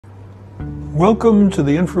Welcome to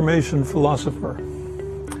the Information Philosopher.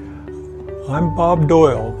 I'm Bob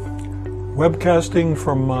Doyle, webcasting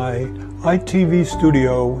from my ITV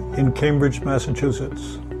studio in Cambridge,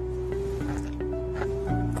 Massachusetts.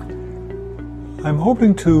 I'm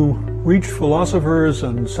hoping to reach philosophers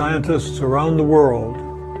and scientists around the world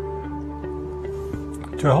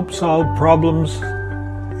to help solve problems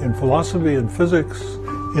in philosophy and physics,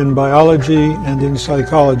 in biology and in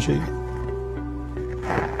psychology.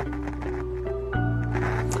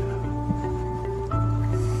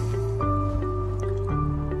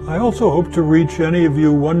 I also hope to reach any of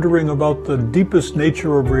you wondering about the deepest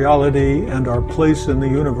nature of reality and our place in the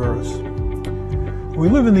universe. We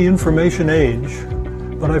live in the information age,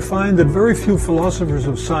 but I find that very few philosophers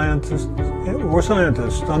or scientists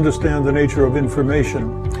understand the nature of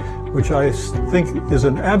information, which I think is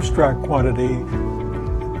an abstract quantity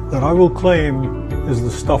that I will claim is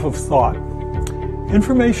the stuff of thought.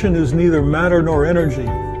 Information is neither matter nor energy.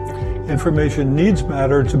 Information needs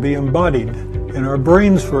matter to be embodied, in our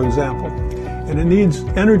brains, for example, and it needs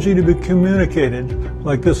energy to be communicated,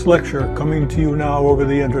 like this lecture coming to you now over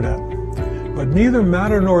the internet. But neither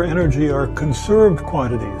matter nor energy are conserved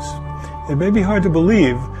quantities. It may be hard to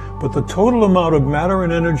believe, but the total amount of matter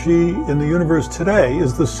and energy in the universe today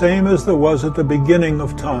is the same as there was at the beginning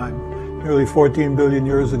of time, nearly 14 billion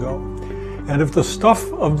years ago. And if the stuff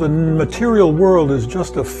of the material world is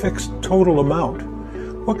just a fixed total amount,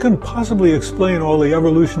 what can possibly explain all the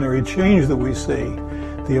evolutionary change that we see,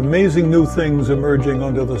 the amazing new things emerging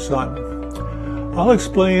under the sun? I'll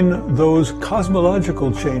explain those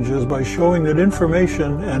cosmological changes by showing that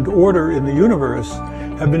information and order in the universe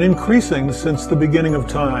have been increasing since the beginning of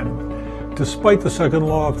time, despite the second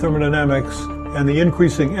law of thermodynamics and the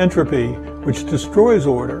increasing entropy which destroys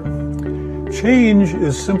order. Change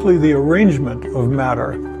is simply the arrangement of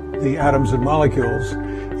matter, the atoms and molecules,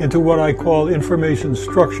 into what I call information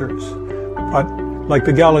structures, but like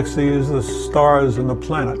the galaxies, the stars, and the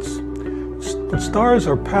planets. But stars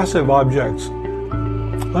are passive objects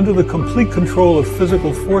under the complete control of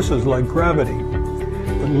physical forces like gravity.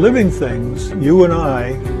 But living things, you and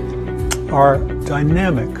I, are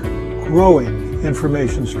dynamic, growing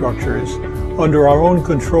information structures under our own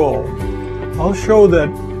control. I'll show that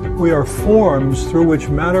we are forms through which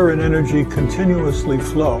matter and energy continuously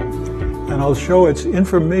flow. And I'll show its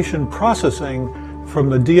information processing from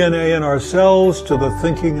the DNA in our cells to the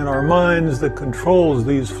thinking in our minds that controls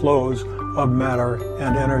these flows of matter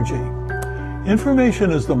and energy.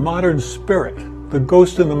 Information is the modern spirit, the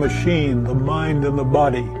ghost in the machine, the mind in the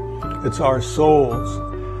body. It's our souls.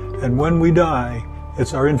 And when we die,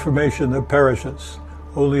 it's our information that perishes.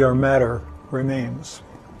 Only our matter remains.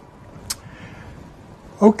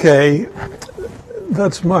 Okay,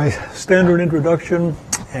 that's my standard introduction,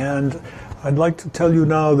 and I'd like to tell you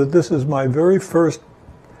now that this is my very first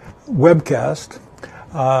webcast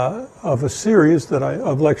of a series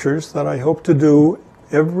of lectures that I hope to do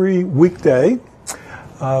every weekday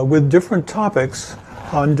with different topics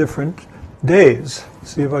on different days.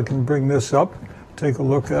 See if I can bring this up. Take a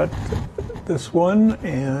look at this one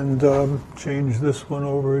and change this one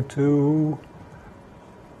over to...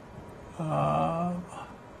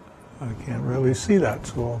 I can't really see that,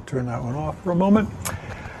 so I'll turn that one off for a moment.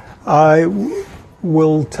 I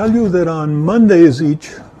will tell you that on Mondays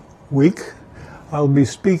each week, I'll be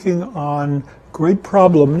speaking on great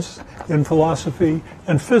problems in philosophy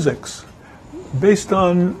and physics, based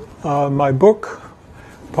on my book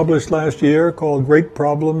published last year called Great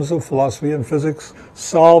Problems of Philosophy and Physics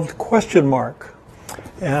Solved ?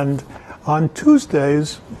 And on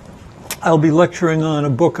Tuesdays, I'll be lecturing on a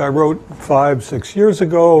book I wrote 5-6 years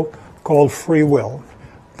ago called Free Will,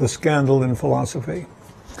 The Scandal in Philosophy.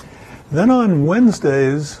 Then on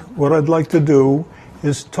Wednesdays, what I'd like to do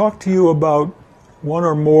is talk to you about one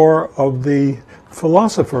or more of the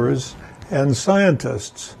philosophers and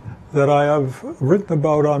scientists that I have written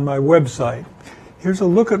about on my website. Here's a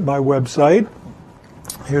look at my website.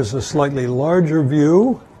 Here's a slightly larger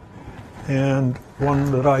view and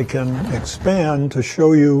one that I can expand to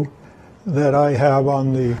show you that I have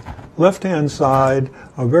on the left-hand side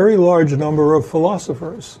a very large number of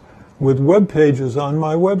philosophers with web pages on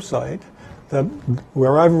my website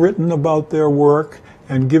where I've written about their work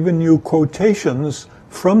and given you quotations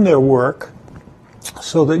from their work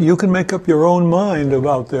so that you can make up your own mind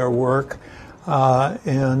about their work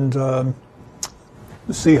and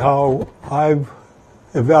see how I've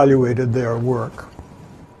evaluated their work.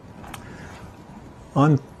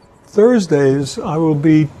 On Thursdays, I will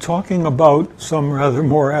be talking about some rather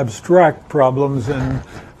more abstract problems in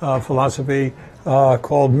philosophy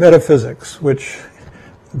called metaphysics, which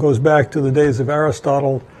goes back to the days of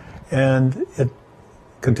Aristotle and it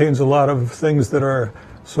contains a lot of things that are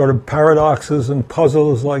sort of paradoxes and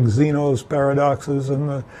puzzles, like Zeno's paradoxes and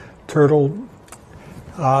the turtle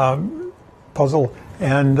puzzle.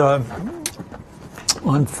 And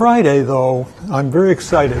on Friday, though, I'm very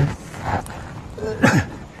excited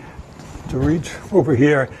to reach over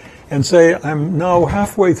here and say I'm now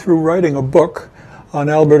halfway through writing a book on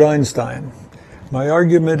Albert Einstein. My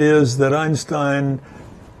argument is that Einstein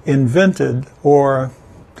invented or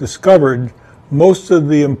discovered most of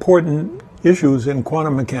the important issues in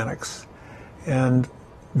quantum mechanics, and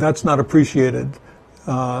that's not appreciated,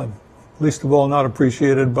 least of all not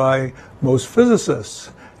appreciated by most physicists,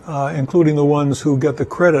 including the ones who get the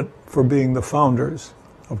credit for being the founders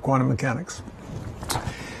of quantum mechanics,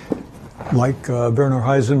 like Werner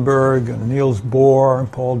Heisenberg and Niels Bohr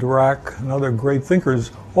and Paul Dirac and other great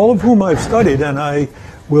thinkers, all of whom I've studied, and I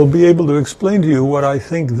will be able to explain to you what I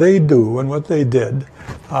think they do and what they did,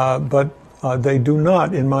 but they do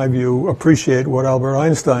not, in my view, appreciate what Albert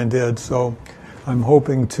Einstein did. So I'm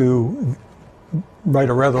hoping to write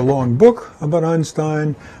a rather long book about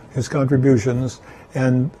Einstein, his contributions,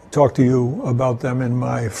 and talk to you about them in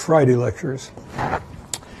my Friday lectures.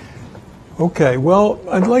 Okay, well,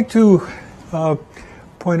 I'd like to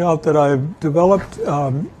point out that I've developed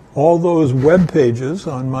all those web pages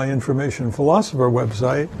on my Information Philosopher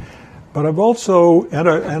website, but I've also,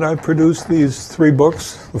 and I've produced these 3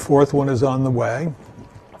 books. The 4th one is on the way.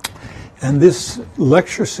 And this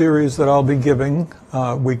lecture series that I'll be giving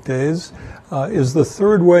weekdays is the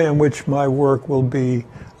 3rd way in which my work will be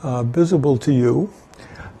visible to you.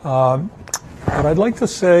 But I'd like to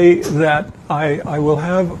say that I will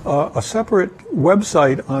have a separate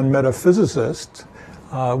website on Metaphysicist,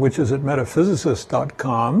 which is at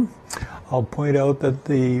metaphysicist.com. I'll point out that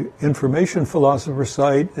the Information Philosopher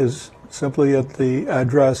site is simply at the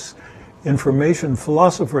address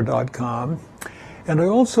informationphilosopher.com. And I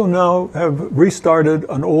also now have restarted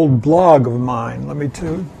an old blog of mine. Let me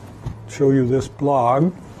show you this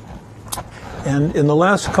blog. And in the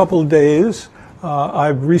last couple of days,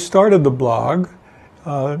 I've restarted the blog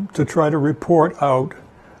to try to report out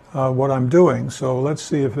what I'm doing. So let's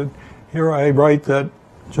see if here I write that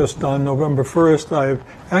just on November 1st, I've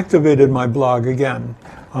activated my blog again.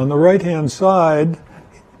 On the right-hand side,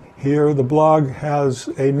 here the blog has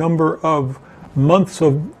a number of months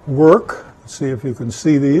of work. Let's see if you can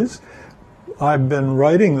see these. I've been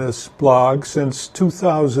writing this blog since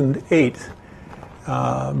 2008,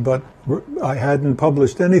 but I hadn't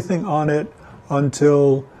published anything on it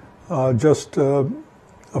until just a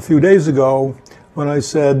few days ago when I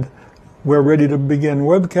said, we're ready to begin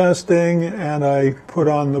webcasting, and I put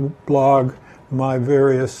on the blog my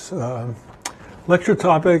various lecture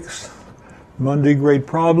topics. Monday, Great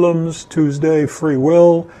Problems. Tuesday, Free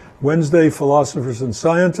Will. Wednesday, Philosophers and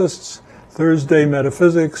Scientists. Thursday,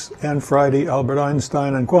 Metaphysics. And Friday, Albert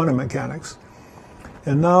Einstein and Quantum Mechanics.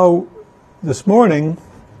 And now, this morning,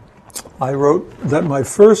 I wrote that my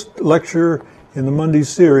first lecture in the Monday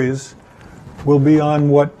series will be on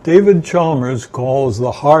what David Chalmers calls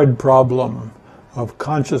the hard problem of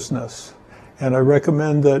consciousness. And I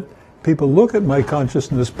recommend that people look at my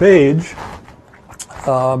consciousness page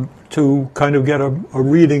to kind of get a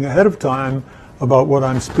reading ahead of time about what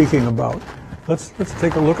I'm speaking about. Let's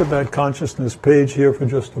take a look at that consciousness page here for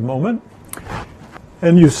just a moment.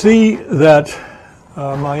 And you see that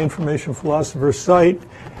my Information Philosopher site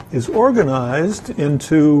is organized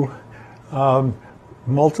into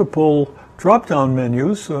multiple drop-down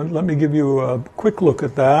menus. So let me give you a quick look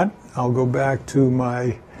at that. I'll go back to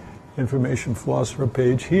my Information Philosopher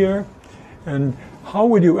page here. And how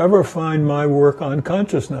would you ever find my work on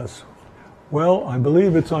consciousness? Well, I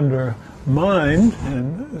believe it's under Mind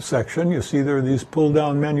in a section. You see there are these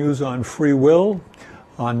pull-down menus on free will,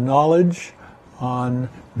 on knowledge, on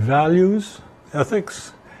values,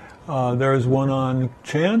 ethics. There's one on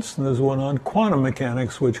chance, and there's one on quantum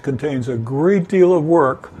mechanics, which contains a great deal of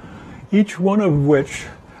work, each one of which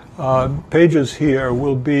pages here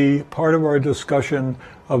will be part of our discussion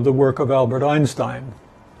of the work of Albert Einstein.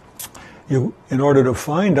 In order to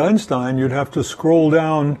find Einstein, you'd have to scroll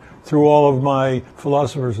down through all of my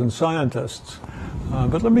philosophers and scientists.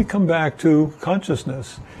 But let me come back to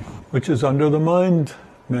consciousness, which is under the Mind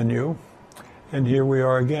menu. And here we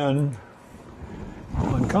are again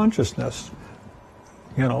on consciousness.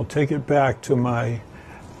 Again, I'll take it back to my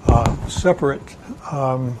separate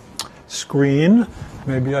screen.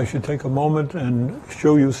 Maybe I should take a moment and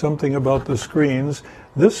show you something about the screens.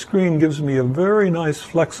 This screen gives me a very nice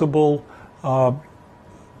flexible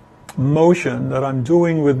motion that I'm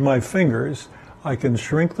doing with my fingers I can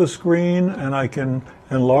shrink the screen and I can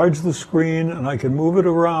enlarge the screen and I can move it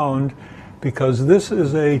around because this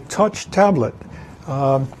is a touch tablet.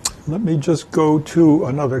 Let me just go to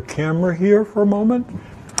another camera here for a moment,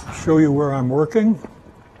 show you where I'm working.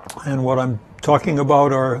 And what I'm talking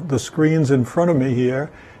about are the screens in front of me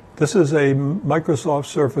here. This is a Microsoft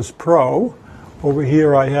Surface Pro. Over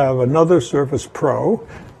here I have another Surface Pro.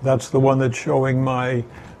 That's the one that's showing my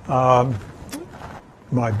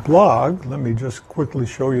my blog. Let me just quickly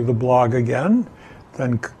show you the blog again,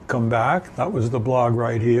 then come back. That was the blog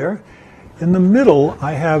right here. In the middle,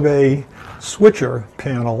 I have a switcher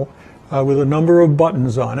panel with a number of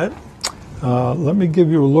buttons on it. Let me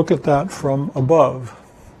give you a look at that from above.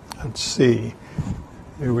 Let's see.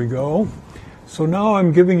 Here we go. So now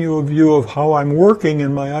I'm giving you a view of how I'm working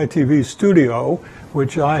in my ITV studio,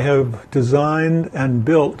 which I have designed and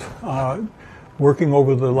built working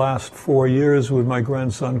over the last 4 years with my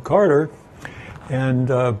grandson Carter, and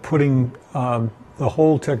putting the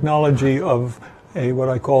whole technology of what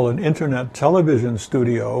I call an internet television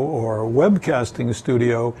studio or webcasting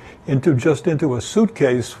studio into a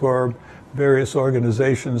suitcase for various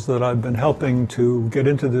organizations that I've been helping to get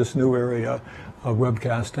into this new area of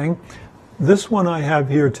webcasting. This one I have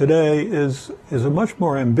here today is a much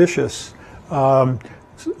more ambitious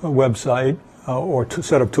website or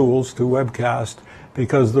set of tools to webcast,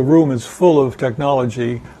 because the room is full of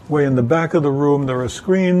technology. Way in the back of the room there are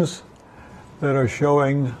screens that are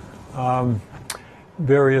showing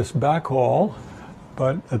various backhaul,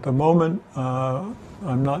 but at the moment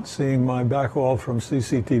I'm not seeing my backhaul from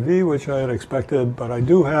CCTV, which I had expected, but I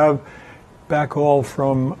do have backhaul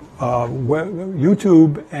from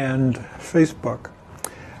YouTube and Facebook.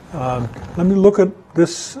 Let me look at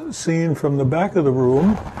this scene from the back of the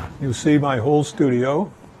room. You see my whole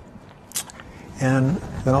studio, and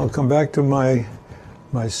then I'll come back to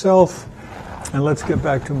myself, and let's get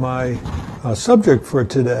back to my subject for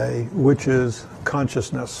today, which is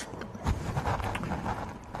consciousness.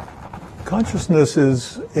 Consciousness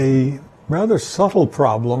is a rather subtle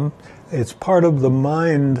problem. It's part of the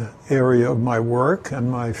mind area of my work, and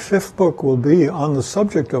my 5th book will be on the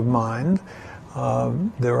subject of mind.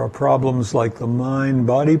 There are problems like the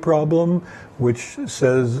mind-body problem, which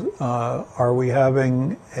says, are we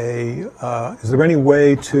having is there any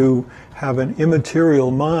way to have an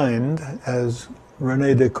immaterial mind, as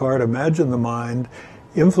René Descartes imagined the mind,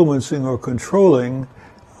 influencing or controlling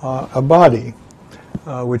a body,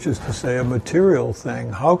 which is to say a material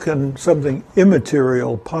thing? How can something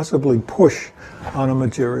immaterial possibly push on a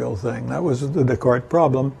material thing? That was the Descartes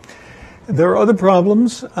problem. There are other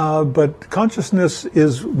problems, but consciousness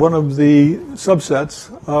is one of the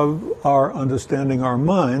subsets of our understanding our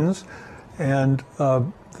minds, and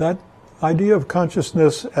that idea of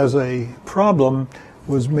consciousness as a problem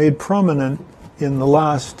was made prominent in the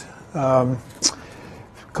last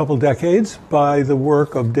couple decades by the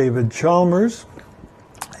work of David Chalmers,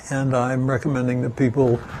 and I'm recommending that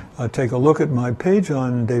people take a look at my page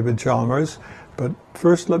on David Chalmers. But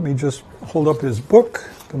first, let me just hold up his book,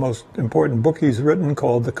 the most important book he's written,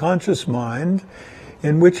 called The Conscious Mind,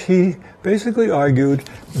 in which he basically argued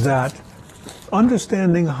that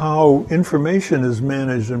understanding how information is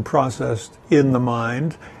managed and processed in the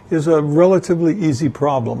mind is a relatively easy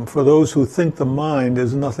problem for those who think the mind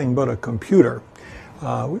is nothing but a computer.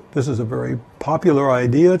 This is a very popular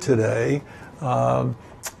idea today.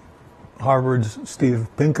 Harvard's Steve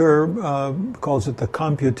Pinker calls it the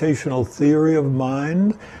computational theory of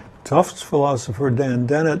mind. Tufts philosopher Dan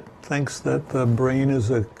Dennett thinks that the brain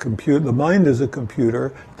is a computer, the mind is a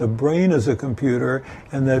computer, the brain is a computer,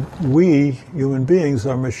 and that we, human beings,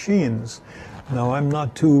 are machines. Now, I'm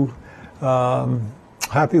not too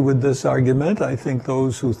happy with this argument. I think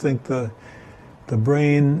those who think the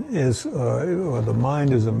brain is, or the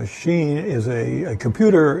mind is a machine, is a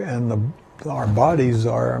computer, and our bodies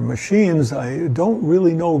are machines. I don't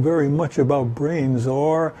really know very much about brains,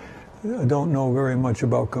 or I don't know very much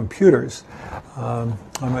about computers. I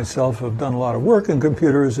myself have done a lot of work in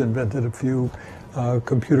computers, invented a few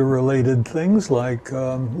computer-related things like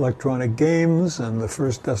electronic games and the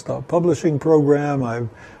first desktop publishing program. I've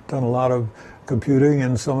done a lot of computing,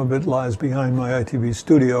 and some of it lies behind my ITV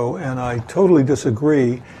studio, and I totally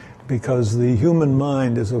disagree, because the human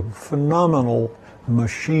mind is a phenomenal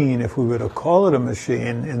machine, if we were to call it a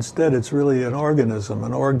machine. Instead, it's really an organism,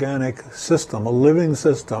 an organic system, a living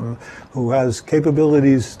system, who has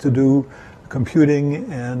capabilities to do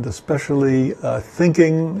computing and especially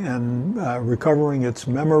thinking and recovering its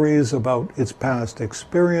memories about its past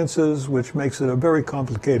experiences, which makes it a very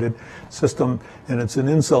complicated system, and it's an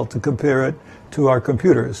insult to compare it to our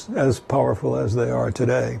computers, as powerful as they are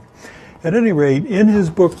today. At any rate, in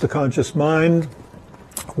his book, The Conscious Mind,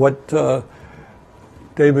 what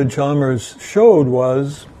David Chalmers showed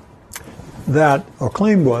was that, or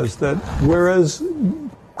claimed was, that whereas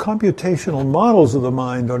computational models of the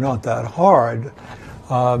mind are not that hard,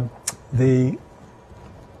 the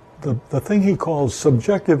thing he calls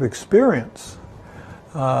subjective experience,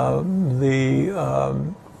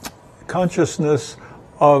 the consciousness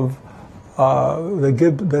of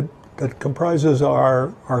that comprises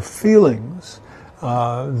our feelings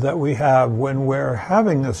that we have when we're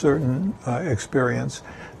having a certain experience,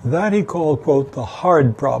 that he called, quote, the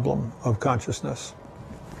hard problem of consciousness.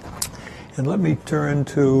 And let me turn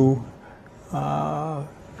to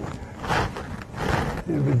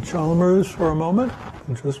David Chalmers for a moment.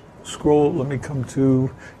 And just scroll, let me come to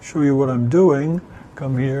show you what I'm doing.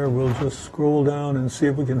 Come here, we'll just scroll down and see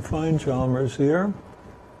if we can find Chalmers here.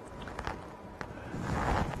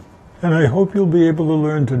 And I hope you'll be able to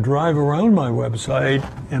learn to drive around my website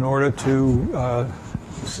in order to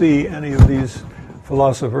see any of these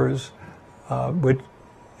philosophers,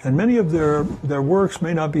 and many of their works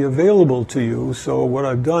may not be available to you. So what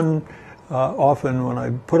I've done often when I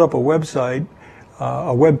put up a website,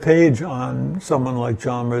 a web page on someone like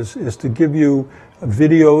Chalmers, is to give you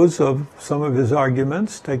videos of some of his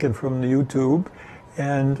arguments taken from the YouTube,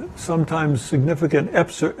 and sometimes significant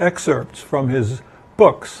excerpts from his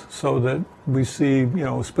books, so that we see,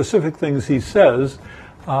 specific things he says,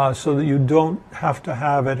 so that you don't have to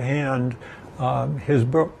have at hand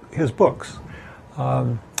his books.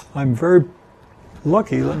 I'm very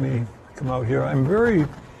lucky. Let me come out here. I'm very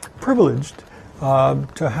privileged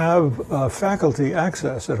to have faculty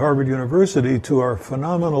access at Harvard University to our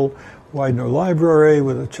phenomenal Widener Library,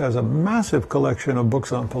 which has a massive collection of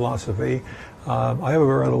books on philosophy. I have a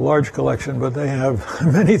rather large collection, but they have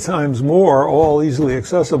many times more, all easily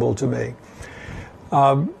accessible to me.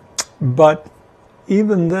 But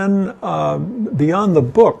even then, beyond the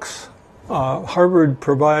books, Harvard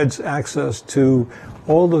provides access to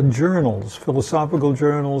all the journals, philosophical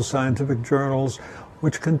journals, scientific journals,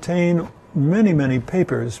 which contain many, many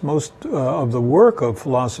papers. Most of the work of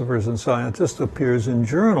philosophers and scientists appears in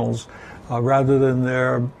journals rather than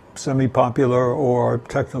their semi-popular or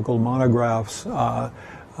technical monographs or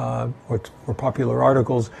popular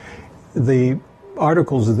articles. The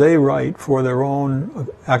articles they write for their own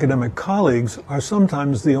academic colleagues are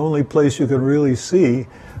sometimes the only place you can really see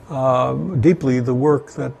deeply the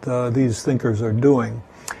work that these thinkers are doing.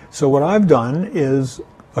 So what I've done is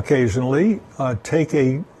occasionally take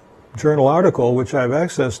a journal article, which I have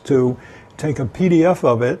access to, take a PDF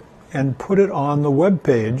of it, and put it on the web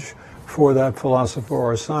page for that philosopher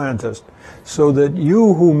or scientist, so that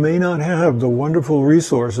you who may not have the wonderful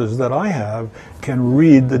resources that I have can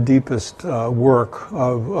read the deepest work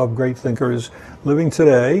of great thinkers living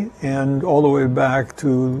today and all the way back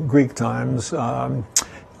to Greek times.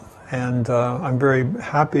 And I'm very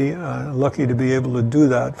happy, lucky to be able to do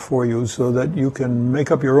that for you, so that you can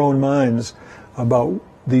make up your own minds about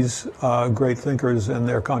these great thinkers and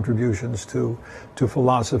their contributions to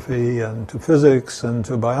philosophy and to physics and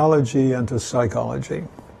to biology and to psychology.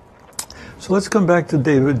 So let's come back to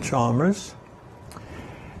David Chalmers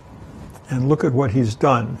and look at what he's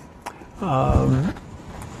done.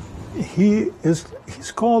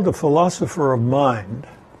 He's called a philosopher of mind,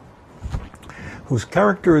 whose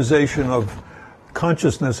characterization of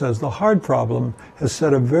consciousness as the hard problem has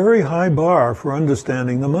set a very high bar for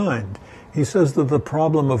understanding the mind. He says that the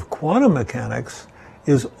problem of quantum mechanics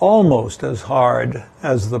is almost as hard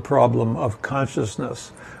as the problem of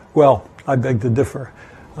consciousness. Well, I beg to differ.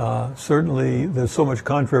 Certainly, there's so much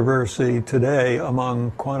controversy today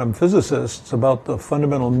among quantum physicists about the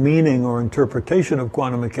fundamental meaning or interpretation of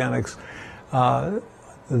quantum mechanics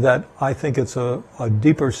that I think it's a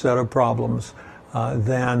deeper set of problems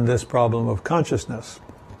than this problem of consciousness.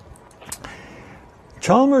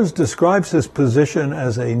 Chalmers describes his position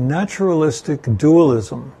as a naturalistic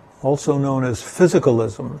dualism, also known as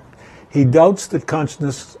physicalism. He doubts that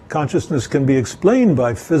consciousness can be explained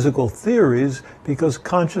by physical theories because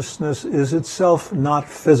consciousness is itself not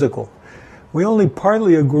physical. We only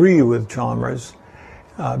partly agree with Chalmers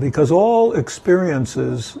because all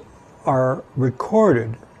experiences are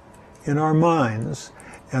recorded in our minds,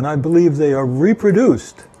 and I believe they are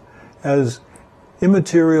reproduced as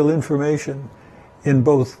immaterial information in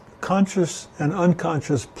both conscious and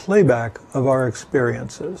unconscious playback of our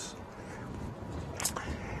experiences.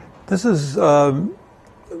 This is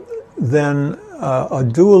then a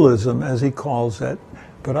dualism, as he calls it,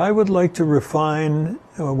 but I would like to refine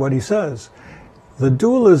what he says. The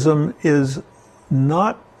dualism is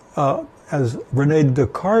not, as René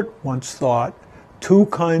Descartes once thought, two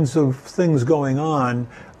kinds of things going on: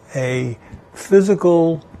 a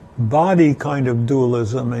physical body kind of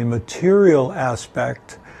dualism, a material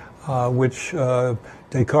aspect, which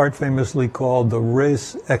Descartes famously called the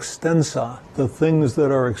res extensa, the things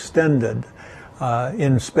that are extended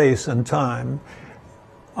in space and time.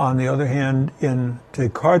 On the other hand, in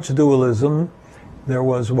Descartes' dualism, there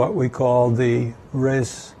was what we call the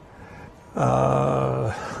res,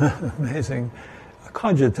 amazing,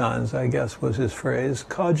 cogitans, I guess was his phrase.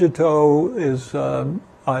 Cogito is the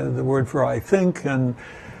word for I think, and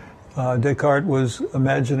Descartes was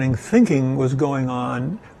imagining thinking was going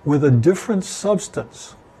on with a different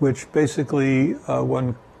substance, which basically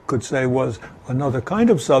one could say was another kind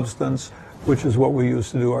of substance, which is what we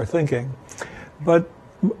use to do our thinking. But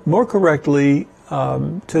more correctly,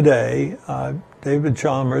 today, David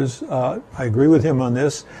Chalmers, I agree with him on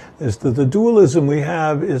this, is that the dualism we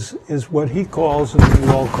have is what he calls, and we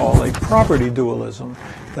all call, a property dualism.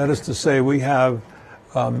 That is to say, we have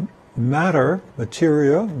matter,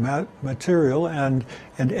 material, and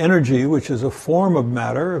energy, which is a form of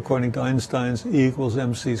matter, according to Einstein's E equals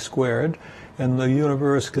mc squared, and the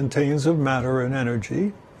universe contains of matter and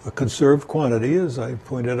energy, a conserved quantity, as I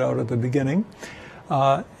pointed out at the beginning.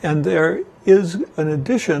 And there is, in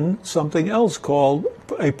addition, something else called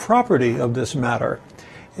a property of this matter.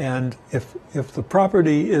 And if the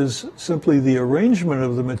property is simply the arrangement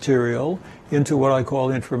of the material into what I call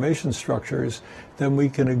information structures, then we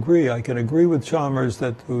can agree. I can agree with Chalmers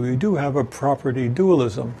that we do have a property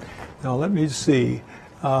dualism. Now let me see.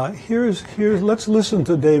 Let's listen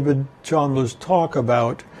to David Chalmers talk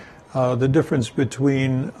about the difference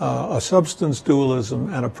between a substance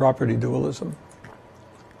dualism and a property dualism.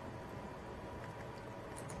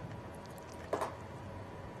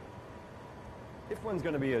 If one's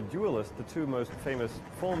going to be a dualist, the two most famous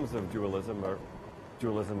forms of dualism are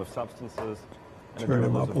dualism of substances and Turn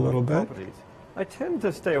them up a little bit. Properties. I tend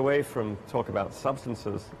to stay away from talk about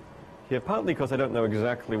substances here, partly because I don't know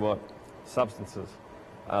exactly what substances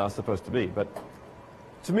are supposed to be. But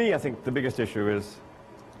to me, I think the biggest issue is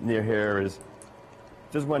near here is,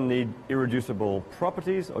 does one need irreducible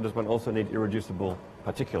properties, or does one also need irreducible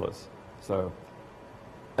particulars? So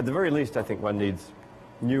at the very least, I think one needs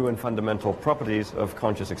new and fundamental properties of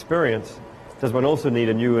conscious experience. Does one also need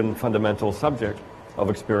a new and fundamental subject of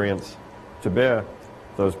experience to bear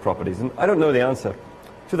those properties? And I don't know the answer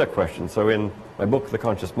to that question. So in my book, The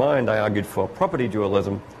Conscious Mind, I argued for property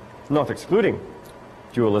dualism, not excluding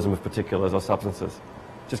dualism of particulars or substances,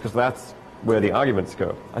 just because that's where the arguments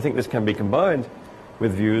go. I think this can be combined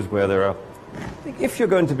with views where there are, if you're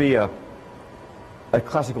going to be a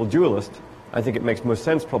classical dualist, I think it makes most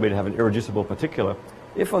sense probably to have an irreducible particular.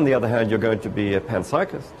 If, on the other hand, you're going to be a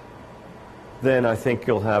panpsychist, then I think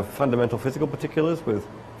you'll have fundamental physical particulars with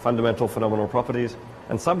fundamental phenomenal properties,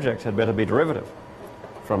 and subjects had better be derivative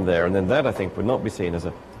from there. And then that, I think, would not be seen as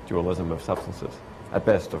a dualism of substances, at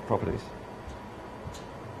best of properties.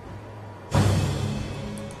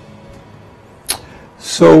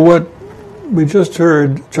 So what we just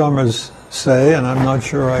heard Chalmers say, and I'm not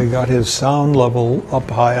sure I got his sound level up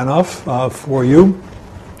high enough for you,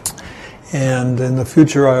 and in the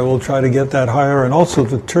future I will try to get that higher, and also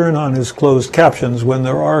to turn on his closed captions when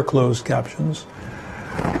there are closed captions.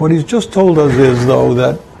 What he's just told us is, though,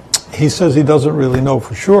 that he says he doesn't really know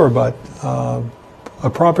for sure, but a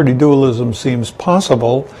property dualism seems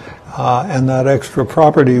possible, and that extra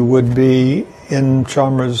property would be, in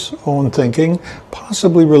Chalmers' own thinking,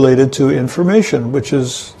 possibly related to information, which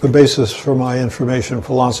is the basis for my information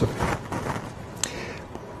philosophy.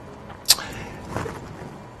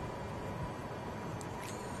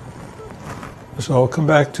 So I'll come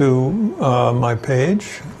back to my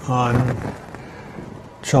page on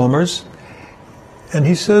Chalmers, and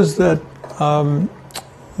he says that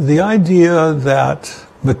the idea that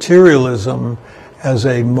materialism as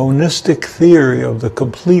a monistic theory of the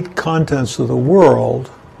complete contents of the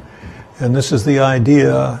world, and this is the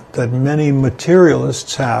idea that many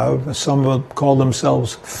materialists have, some call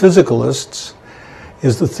themselves physicalists,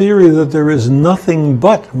 is the theory that there is nothing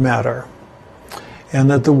but matter,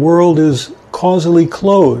 and that the world is causally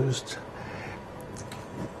closed.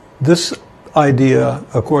 This idea,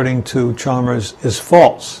 according to Chalmers, is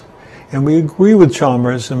false. And we agree with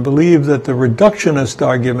Chalmers and believe that the reductionist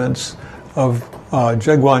arguments of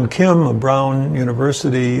Jaegwon Kim, a Brown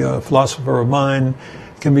University philosopher of mind,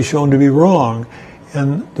 can be shown to be wrong.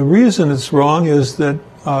 And the reason it's wrong is that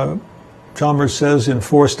Chalmers says in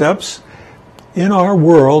 4 steps, in our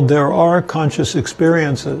world there are conscious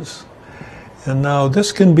experiences. And now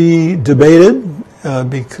this can be debated.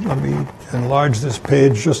 Let me enlarge this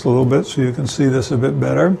page just a little bit so you can see this a bit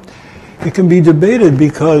better. It can be debated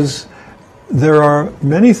because there are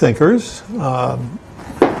many thinkers.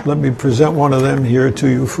 Let me present one of them here to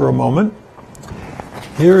you for a moment.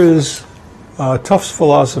 Here is Tufts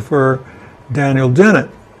philosopher Daniel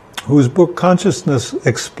Dennett, whose book Consciousness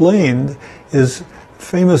Explained is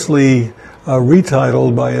famously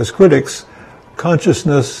retitled by his critics,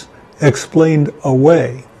 Consciousness Explained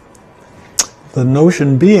Away. The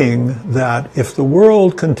notion being that if the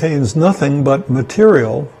world contains nothing but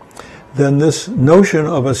material, then this notion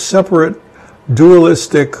of a separate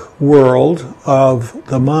dualistic world of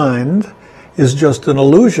the mind is just an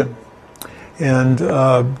illusion. And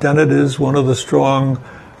Dennett is one of the strong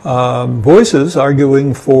voices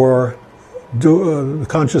arguing for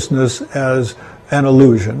consciousness as an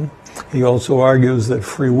illusion. He also argues that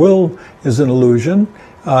free will is an illusion,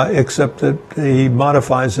 except that he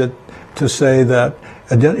modifies it to say that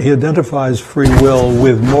he identifies free will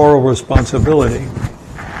with moral responsibility.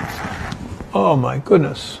 Oh my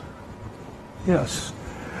goodness. Yes.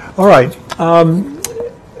 All right.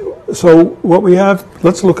 So what we have,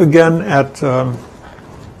 let's look again at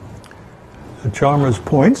Chalmers'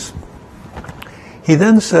 points. He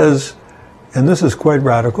then says, and this is quite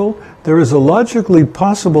radical, there is a logically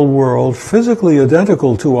possible world physically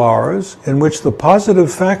identical to ours in which the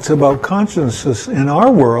positive facts about consciousness in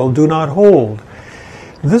our world do not hold.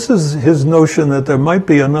 This is his notion that there might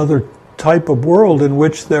be another type of world in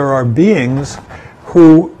which there are beings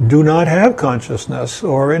who do not have consciousness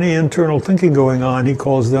or any internal thinking going on. He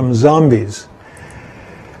calls them zombies.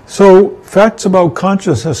 So facts about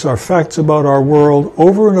consciousness are facts about our world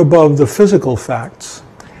over and above the physical facts.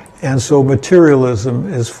 And so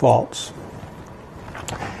materialism is false.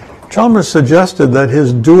 Chalmers suggested that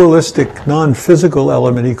his dualistic non-physical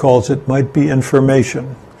element, he calls it, might be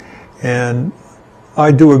information. And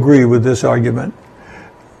I do agree with this argument.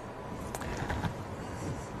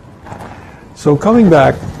 So coming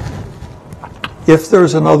back, if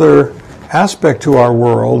there's another aspect to our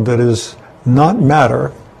world that is not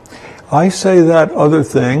matter, I say that other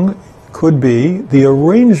thing could be the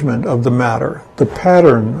arrangement of the matter, the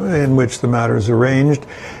pattern in which the matter is arranged.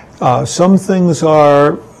 Some things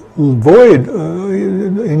are void,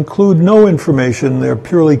 include no information, they're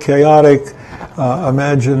purely chaotic.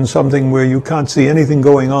 Imagine something where you can't see anything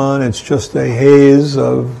going on, it's just a haze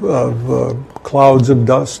of clouds of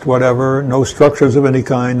dust, whatever, no structures of any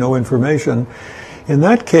kind, no information. In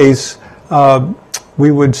that case, we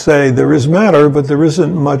would say there is matter, but there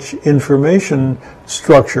isn't much information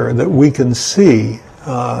structure that we can see,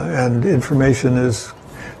 and information is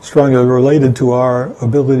strongly related to our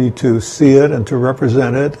ability to see it and to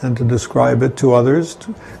represent it and to describe it to others,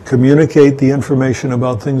 to communicate the information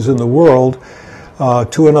about things in the world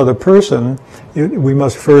to another person. We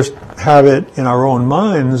must first have it in our own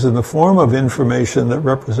minds in the form of information that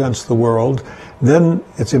represents the world. Then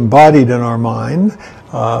it's embodied in our mind.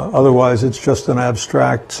 Otherwise, it's just an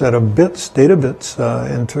abstract set of bits, data bits,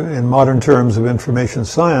 in modern terms of information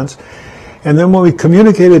science. And then when we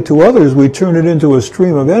communicate it to others, we turn it into a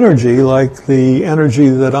stream of energy, like the energy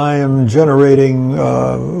that I am generating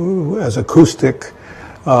as acoustic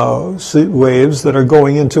waves that are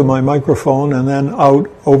going into my microphone and then out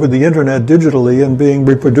over the internet digitally and being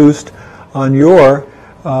reproduced on your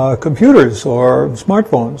computers or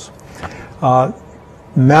smartphones.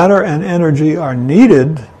 Matter and energy are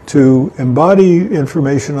needed to embody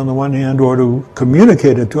information on the one hand or to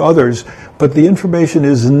communicate it to others, but the information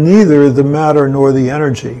is neither the matter nor the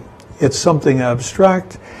energy. It's something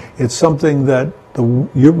abstract. It's something that the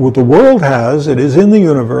world has. It is in the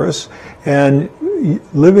universe, and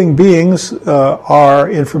living beings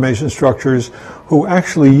are information structures who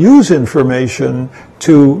actually use information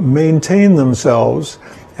to maintain themselves.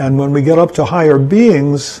 And when we get up to higher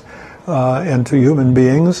beings and to human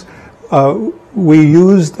beings, we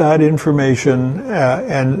use that information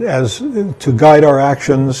and as to guide our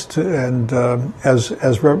actions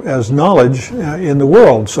as knowledge in the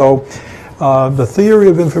world. So the theory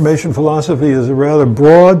of information philosophy is a rather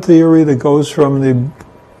broad theory that goes from the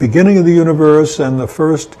beginning of the universe and the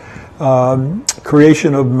first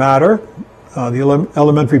creation of matter, the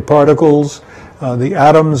elementary particles, the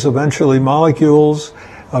atoms, eventually molecules,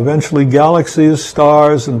 eventually galaxies,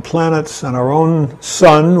 stars, and planets, and our own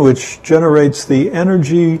sun, which generates the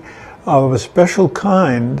energy of a special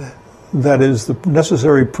kind that is the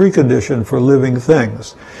necessary precondition for living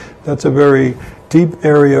things. That's a very deep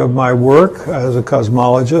area of my work as a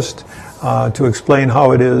cosmologist, to explain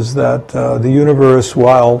how it is that the universe,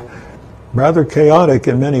 while rather chaotic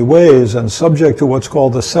in many ways and subject to what's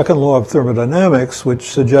called the second law of thermodynamics, which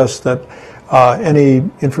suggests that any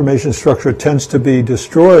information structure tends to be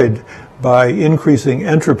destroyed by increasing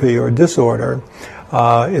entropy or disorder.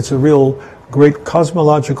 It's a real great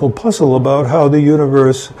cosmological puzzle about how the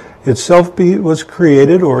universe itself was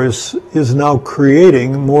created or is now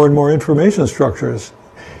creating more and more information structures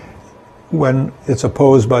when it's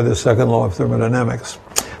opposed by the second law of thermodynamics.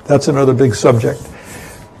 That's another big subject.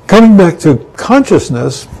 Coming back to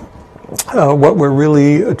consciousness, what we're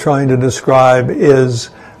really trying to describe is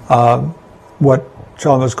what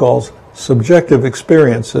Chalmers calls subjective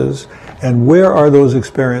experiences, and where are those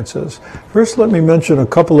experiences? First, let me mention a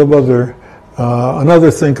couple of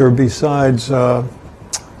another thinker besides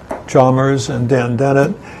Chalmers and Dan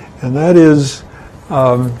Dennett, and that is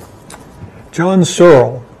John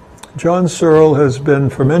Searle. John Searle has been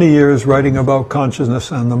for many years writing about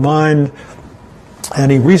consciousness and the mind,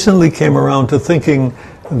 and he recently came around to thinking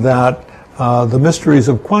that the mysteries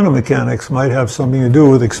of quantum mechanics might have something to do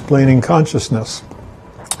with explaining consciousness.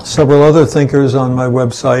 Several other thinkers on my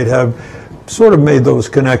website have sort of made those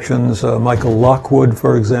connections. Michael Lockwood,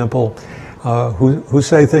 for example, who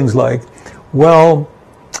say things like, well,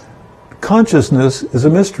 consciousness is a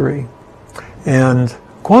mystery, and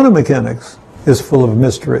quantum mechanics is full of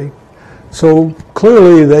mystery. So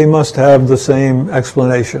clearly they must have the same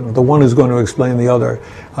explanation. The one is going to explain the other.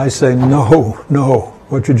 I say, no.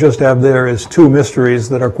 What you just have there is two mysteries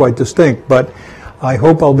that are quite distinct, but I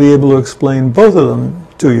hope I'll be able to explain both of them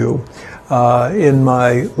to you in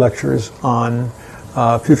my lectures on,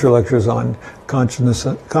 future lectures on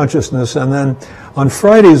consciousness. And then on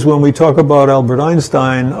Fridays, when we talk about Albert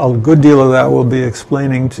Einstein, a good deal of that will be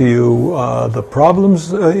explaining to you the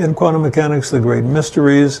problems in quantum mechanics, the great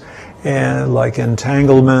mysteries, and like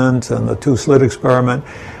entanglement and the two-slit experiment.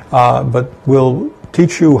 But we'll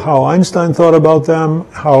teach you how Einstein thought about them,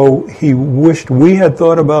 how he wished we had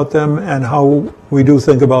thought about them, and how we do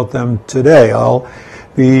think about them today. I'll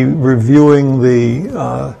be reviewing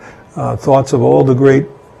the thoughts of all the great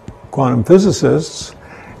quantum physicists,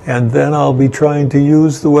 and then I'll be trying to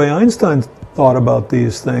use the way Einstein thought about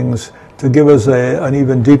these things to give us an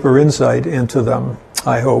even deeper insight into them,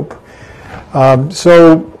 I hope.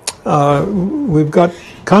 We've got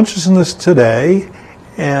consciousness today,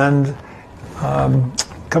 and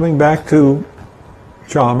coming back to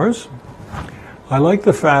Chalmers, I like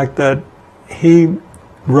the fact that he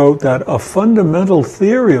wrote that a fundamental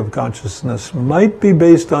theory of consciousness might be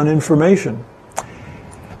based on information.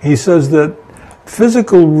 He says that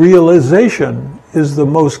physical realization is the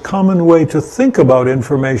most common way to think about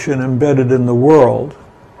information embedded in the world.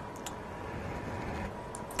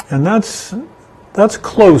 And that's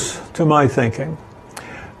close to my thinking.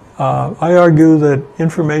 I argue that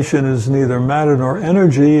information is neither matter nor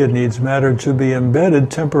energy. It needs matter to be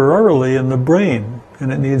embedded temporarily in the brain,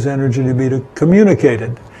 and it needs energy to be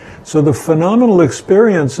communicated. So the phenomenal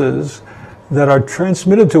experiences that are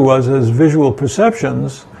transmitted to us as visual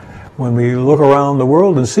perceptions, when we look around the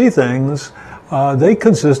world and see things, they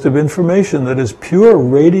consist of information that is pure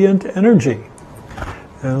radiant energy.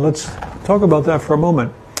 And let's talk about that for a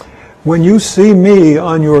moment. When you see me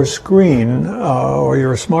on your screen, or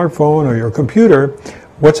your smartphone or your computer,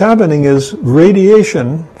 what's happening is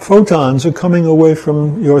radiation, photons are coming away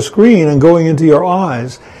from your screen and going into your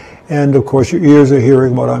eyes. And of course your ears are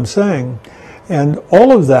hearing what I'm saying. And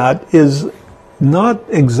all of that is not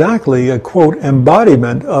exactly a, quote,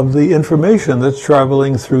 embodiment of the information that's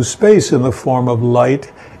traveling through space in the form of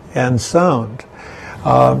light and sound.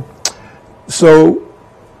 So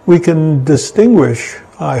we can distinguish,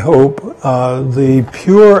 I hope, the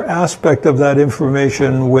pure aspect of that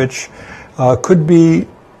information which could be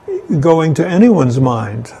going to anyone's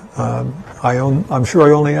mind. I'm sure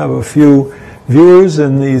I only have a few viewers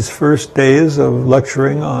in these first days of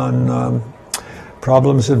lecturing on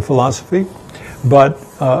problems in philosophy, but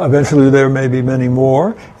eventually there may be many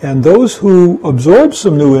more. And those who absorb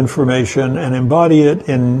some new information and embody it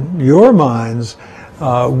in your minds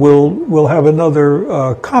will have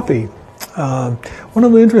another copy. One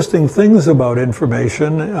of the interesting things about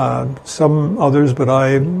information, some others, but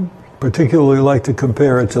I particularly like to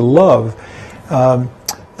compare it to love.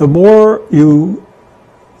 The more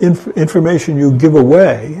information you give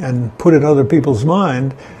away and put in other people's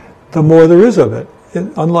mind, the more there is of it.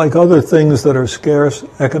 Unlike other things that are scarce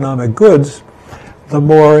economic goods, the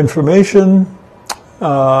more information,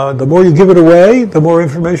 the more you give it away, the more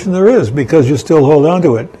information there is, because you still hold on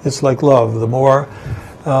to it. It's like love. The more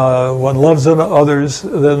one loves others,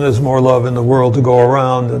 then there's more love in the world to go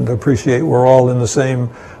around, and to appreciate we're all in the same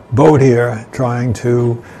boat here, trying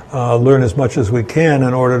to learn as much as we can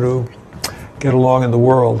in order to get along in the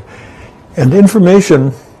world. And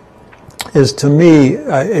information is, to me,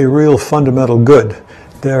 a real fundamental good.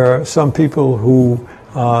 There are some people who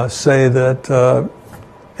say that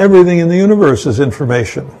everything in the universe is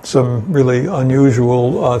information. Some really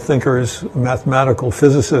unusual thinkers, mathematical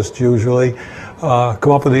physicists usually,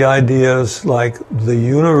 come up with the ideas like the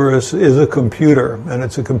universe is a computer, and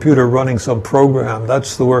it's a computer running some program.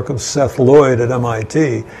 That's the work of Seth Lloyd at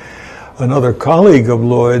MIT. Another colleague of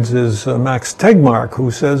Lloyd's is Max Tegmark,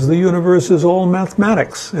 who says the universe is all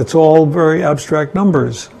mathematics. It's all very abstract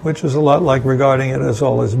numbers, which is a lot like regarding it as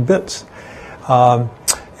all as bits.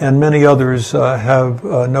 And many others have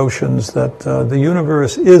notions that the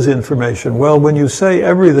universe is information. Well, when you say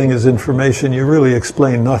everything is information, you really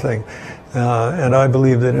explain nothing. And I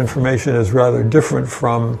believe that information is rather different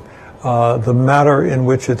from the matter in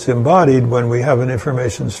which it's embodied when we have an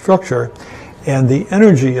information structure, and the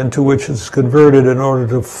energy into which it's converted in order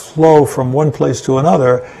to flow from one place to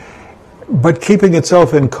another, but keeping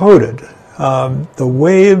itself encoded. The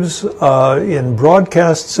waves in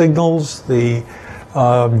broadcast signals, the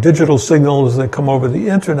digital signals that come over the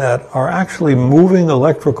internet are actually moving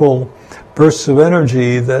electrical bursts of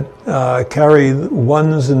energy that carry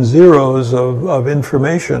ones and zeros of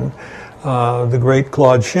information. The great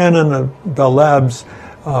Claude Shannon of Bell Labs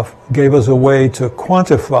gave us a way to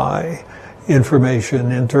quantify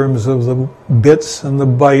information in terms of the bits and the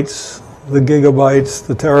bytes, the gigabytes,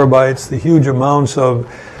 the terabytes, the huge amounts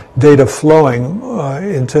of data flowing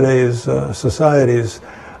in today's societies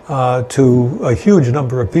to a huge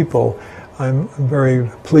number of people. I'm very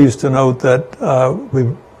pleased to note that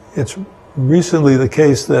it's recently the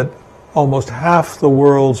case that almost half the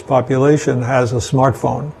world's population has a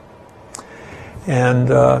smartphone. And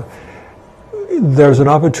there's an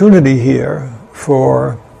opportunity here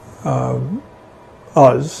for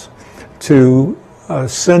us to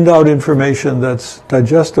send out information that's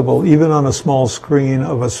digestible, even on a small screen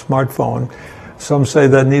of a smartphone. Some say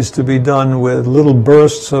that needs to be done with little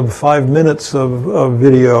bursts of 5 minutes of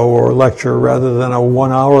video or lecture rather than a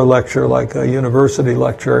 1-hour lecture like a university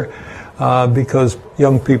lecture, because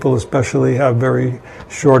young people especially have very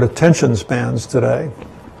short attention spans today.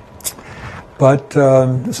 But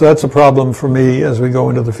so that's a problem for me as we go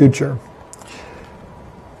into the future.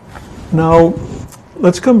 Now,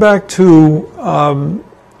 let's come back to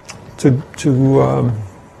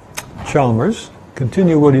Chalmers,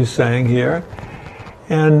 continue what he's saying here.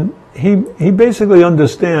 And he basically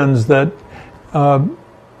understands that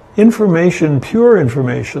information, pure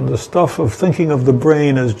information, the stuff of thinking of the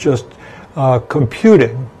brain as just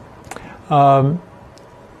computing,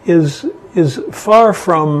 is far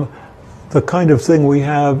from the kind of thing we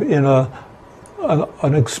have in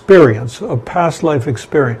an experience, a past life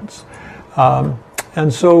experience.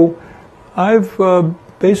 And so I've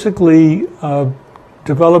basically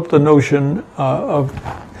developed the notion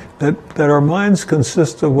that our minds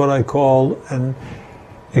consist of what I call an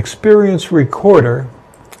experience recorder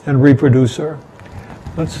and reproducer.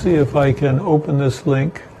 Let's see if I can open this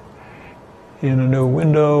link in a new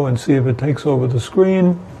window and see if it takes over the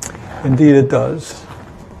screen. Indeed it does.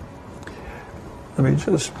 Let me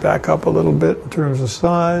just back up a little bit in terms of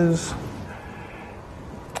size.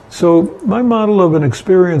 So my model of an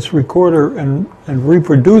experience recorder and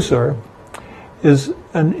reproducer is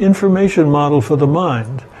an information model for the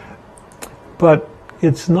mind, but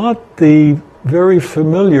it's not the very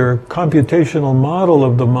familiar computational model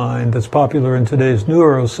of the mind that's popular in today's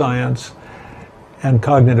neuroscience and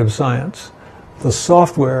cognitive science, the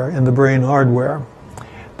software in the brain hardware.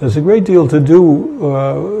 There's a great deal to do,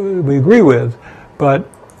 we agree with, but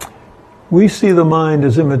we see the mind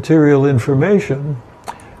as immaterial information,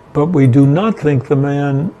 but we do not think that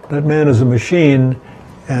man is a machine,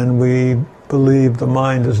 and we believe the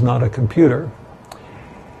mind is not a computer.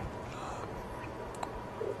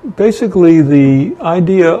 Basically, the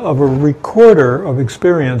idea of a recorder of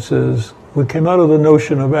experiences, we came out of the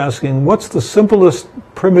notion of asking, what's the simplest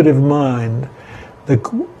primitive mind that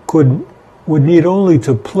would need only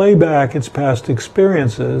to play back its past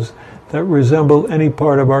experiences that resemble any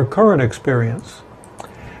part of our current experience?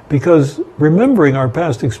 Because remembering our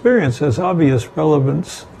past experience has obvious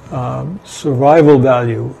relevance, survival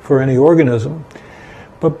value for any organism.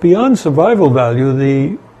 But beyond survival value,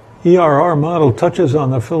 the ERR model touches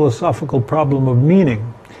on the philosophical problem of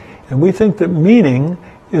meaning. And we think that meaning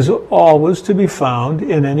is always to be found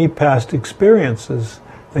in any past experiences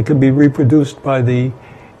that can be reproduced by the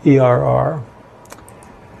ERR.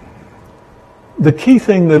 The key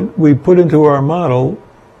thing that we put into our model,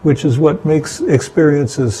 which is what makes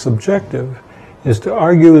experiences subjective, is to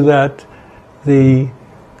argue that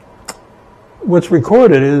what's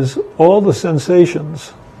recorded is all the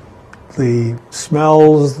sensations, the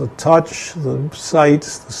smells, the touch, the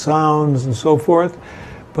sights, the sounds, and so forth.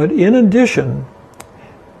 But in addition,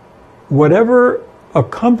 whatever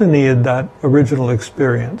accompanied that original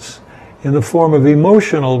experience in the form of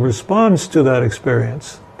emotional response to that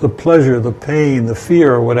experience, the pleasure, the pain, the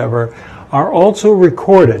fear, or whatever, are also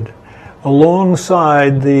recorded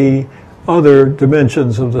alongside the other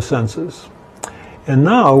dimensions of the senses. And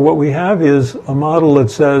now what we have is a model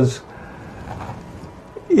that says,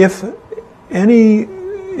 if any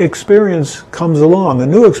experience comes along, a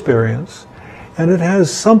new experience, and it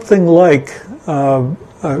has something like,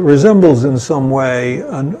 resembles in some way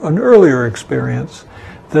an earlier experience,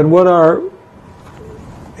 then what our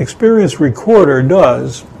experience recorder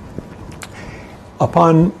does,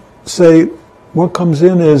 upon, say, what comes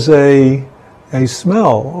in is a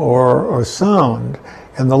smell or sound,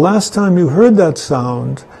 and the last time you heard that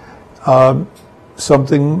sound,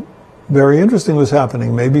 something very interesting was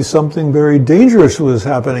happening. Maybe something very dangerous was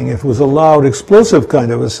happening if it was a loud, explosive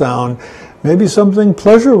kind of a sound. Maybe something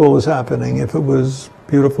pleasurable was happening if it was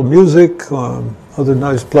beautiful music, other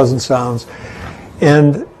nice, pleasant sounds.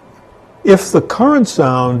 And if the current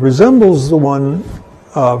sound resembles the one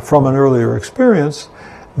from an earlier experience,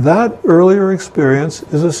 that earlier experience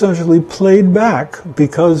is essentially played back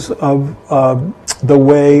because of the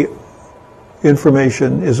way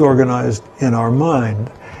information is organized in our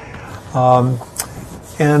mind.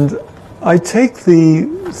 And I take the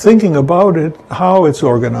thinking about it, how it's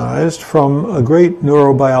organized, from a great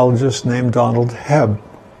neurobiologist named Donald Hebb.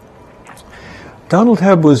 Donald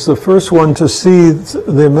Hebb was the first one to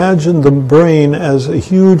imagine the brain as a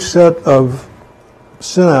huge set of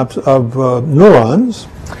neurons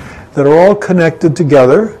that are all connected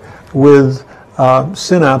together with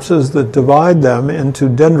synapses that divide them into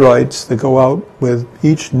dendrites that go out with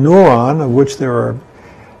each neuron, of which there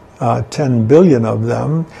are 10 billion of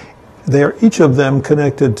them. They are each of them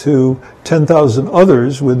connected to 10,000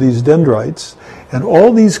 others with these dendrites, and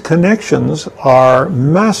all these connections are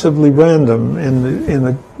massively random in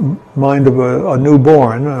the mind of a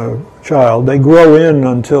newborn, a child. They grow in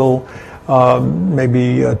until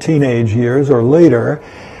maybe teenage years or later,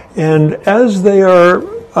 and as they are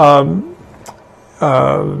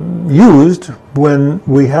used when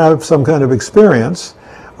we have some kind of experience,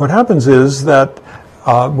 what happens is that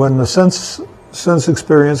when the sense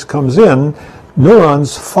experience comes in,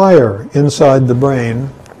 neurons fire inside the brain.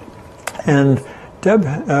 And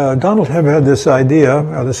Donald Hebb had this idea,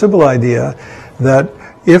 or the simple idea, that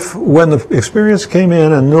when the experience came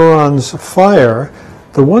in and neurons fire,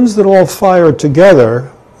 the ones that all fire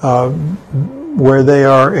together, where they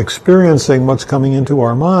are experiencing what's coming into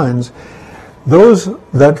our minds, those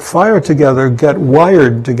that fire together get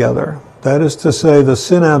wired together. That is to say, the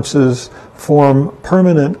synapses form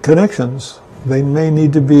permanent connections. They may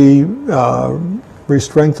need to be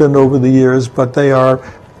re-strengthened over the years, but they are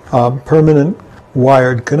permanent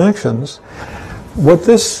wired connections. What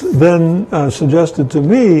this then suggested to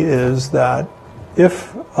me is that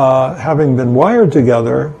if, having been wired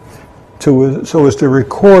together so as to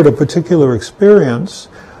record a particular experience,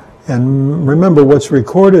 and remember what's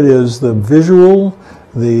recorded is the visual,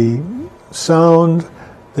 the sound,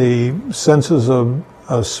 the senses of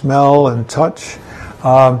smell and touch,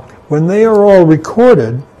 when they are all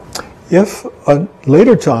recorded, if a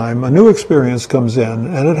later time a new experience comes in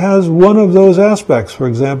and it has one of those aspects, for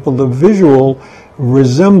example, the visual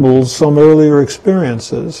resembles some earlier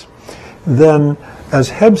experiences, then, as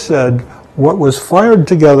Hebb said, what was fired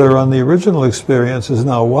together on the original experience is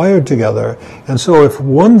now wired together. And so if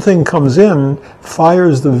one thing comes in,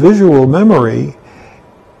 fires the visual memory,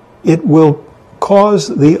 it will cause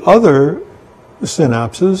the other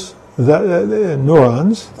synapses,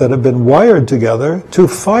 neurons that have been wired together, to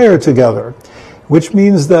fire together, which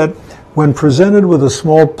means that when presented with a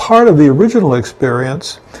small part of the original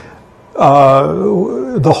experience,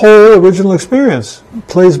 the whole original experience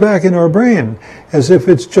plays back in our brain as if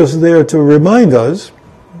it's just there to remind us.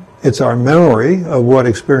 It's our memory of what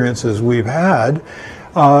experiences we've had,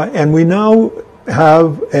 and we now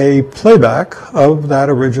have a playback of that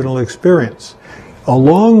original experience,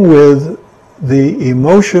 along with the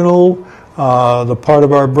emotional, the part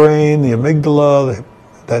of our brain, the amygdala,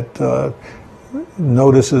 that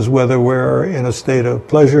notices whether we're in a state of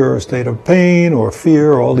pleasure or a state of pain or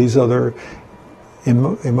fear, all these other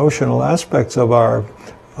emotional aspects of our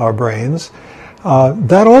brains.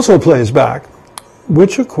 That also plays back,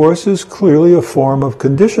 which of course is clearly a form of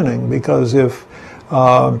conditioning, because if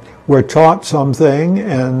we're taught something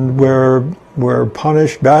and we're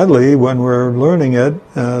punished badly when we're learning it,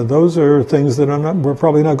 those are things that we're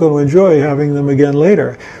probably not going to enjoy having them again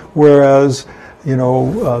later. Whereas,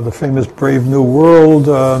 the famous Brave New World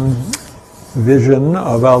vision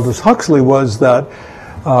of Aldous Huxley was that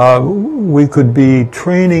We could be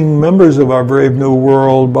training members of our Brave New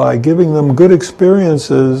World by giving them good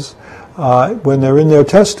experiences when they're in their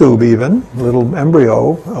test tube, even little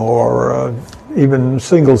embryo or even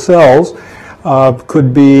single cells,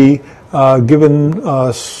 could be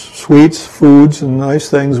given sweets, foods, and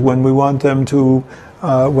nice things when we want them to,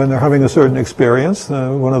 when they're having a certain experience.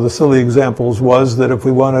 One of the silly examples was that if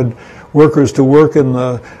we wanted workers to work in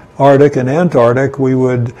the Arctic and Antarctic, we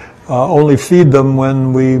would only feed them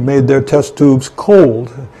when we made their test tubes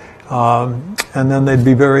cold. And then they'd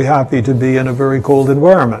be very happy to be in a very cold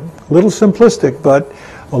environment. A little simplistic, but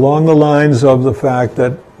along the lines of the fact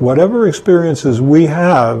that whatever experiences we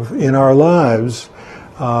have in our lives,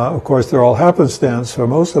 of course they're all happenstance for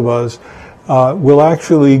most of us, will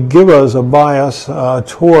actually give us a bias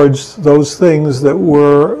towards those things that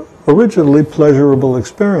were originally pleasurable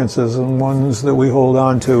experiences and ones that we hold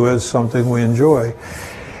on to as something we enjoy.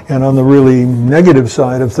 And on the really negative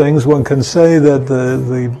side of things, one can say that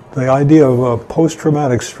the idea of a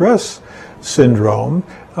post-traumatic stress syndrome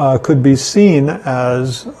could be seen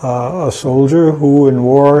as a soldier who in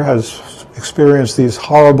war has experienced these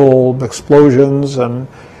horrible explosions and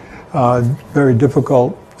very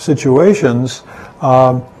difficult situations,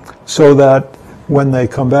 so that when they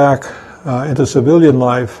come back into civilian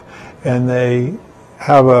life and they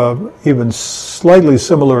have a even slightly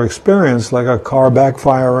similar experience, like a car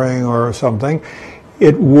backfiring or something,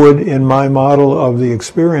 it would, in my model of the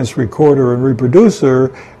experience recorder and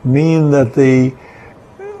reproducer, mean that the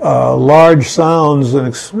large sounds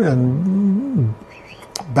and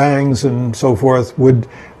bangs and so forth would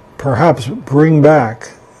perhaps bring back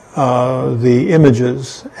the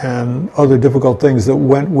images and other difficult things that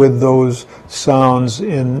went with those sounds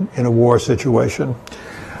in a war situation.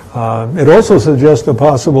 It also suggests a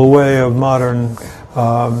possible way of modern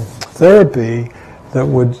therapy that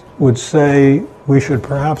would say we should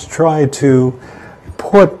perhaps try to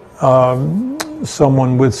put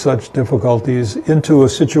someone with such difficulties into a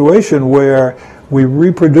situation where we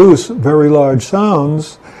reproduce very large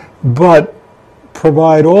sounds, but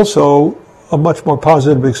provide also a much more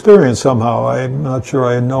positive experience somehow. I'm not sure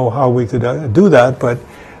I know how we could do that, but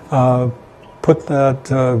put that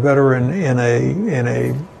veteran in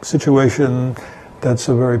a situation that's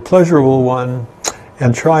a very pleasurable one,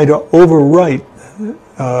 and try to overwrite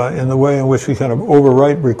in the way in which we kind of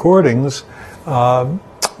overwrite recordings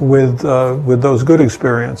with those good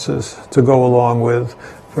experiences to go along with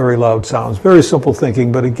very loud sounds. Very simple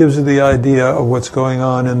thinking, but it gives you the idea of what's going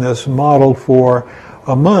on in this model for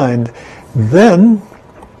a mind. Then,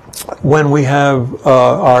 when we have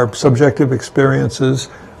our subjective experiences,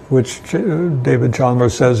 which David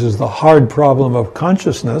Chalmers says is the hard problem of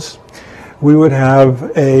consciousness, we would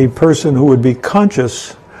have a person who would be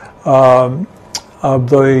conscious of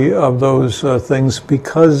those things,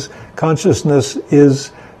 because consciousness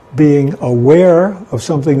is being aware of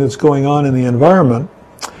something that's going on in the environment,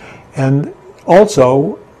 and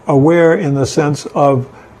also aware in the sense of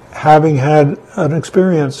having had an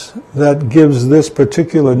experience that gives this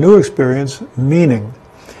particular new experience meaning.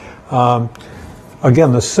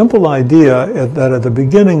 Again, the simple idea that at the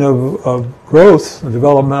beginning of growth, the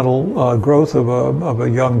developmental growth of a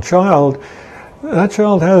young child, that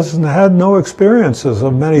child has had no experiences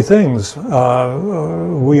of many things.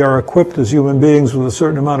 We are equipped as human beings with a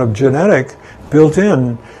certain amount of genetic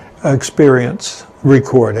built-in experience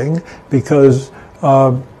recording, because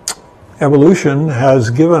evolution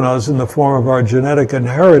has given us, in the form of our genetic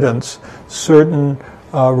inheritance, certain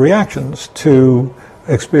reactions to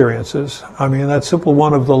experiences. I mean, that simple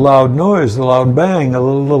one of the loud noise, the loud bang, a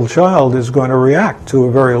little child is going to react to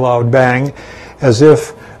a very loud bang as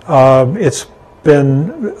if it's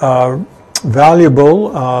been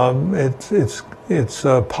valuable. It's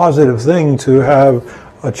a positive thing to have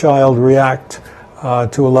a child react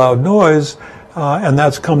to a loud noise, and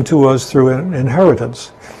that's come to us through an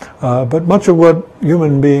inheritance. But much of what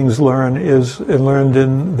human beings learn is learned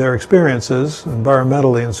in their experiences,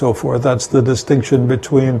 environmentally and so forth. That's the distinction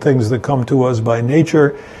between things that come to us by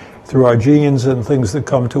nature, through our genes, and things that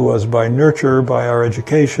come to us by nurture, by our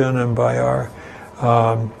education, and by our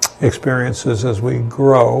experiences as we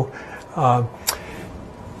grow.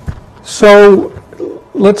 So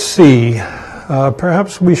let's see.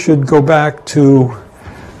 Perhaps we should go back to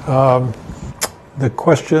the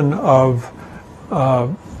question of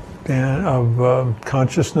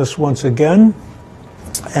consciousness once again,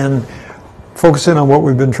 and focus in on what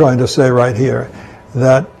we've been trying to say right here,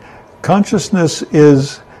 that consciousness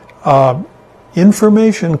is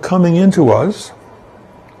information coming into us,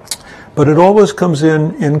 but it always comes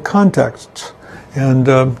in contexts. And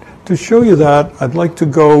to show you that, I'd like to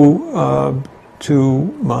go to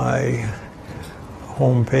my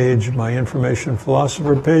home page, my Information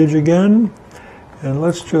Philosopher page again, and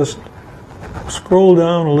let's just scroll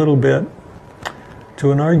down a little bit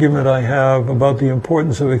to an argument I have about the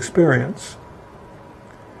importance of experience.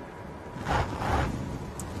 A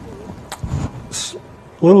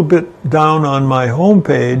little bit down on my home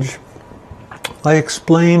page, I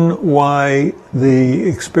explain why the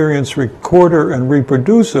experience recorder and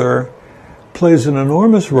reproducer plays an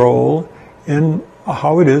enormous role in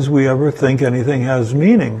how it is we ever think anything has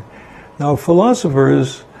meaning. Now,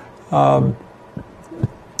 philosophers are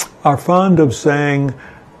fond of saying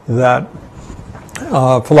that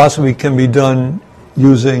philosophy can be done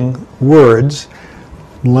using words,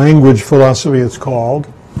 language philosophy it's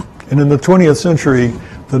called, and in the 20th century,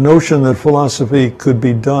 the notion that philosophy could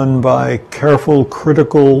be done by careful,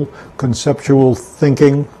 critical, conceptual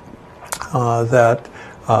thinking, that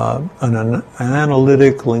an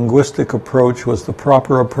analytic, linguistic approach was the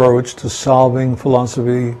proper approach to solving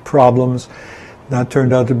philosophy problems. That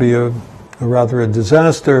turned out to be a rather a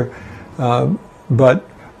disaster. But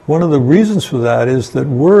one of the reasons for that is that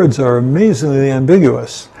words are amazingly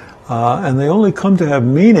ambiguous, and they only come to have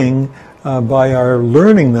meaning by our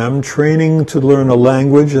learning them, training to learn a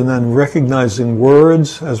language, and then recognizing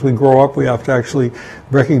words. As we grow up, we have to actually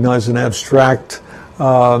recognize an abstract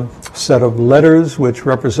set of letters which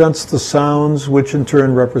represents the sounds, which in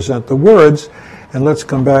turn represent the words. And let's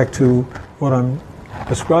come back to what I'm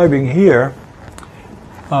describing here.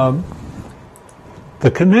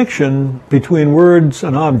 The connection between words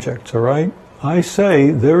and objects, all right? I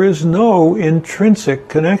say there is no intrinsic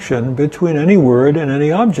connection between any word and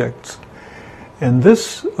any objects. And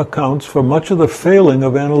this accounts for much of the failing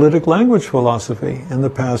of analytic language philosophy in the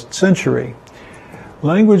past century.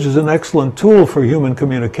 Language is an excellent tool for human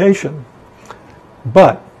communication,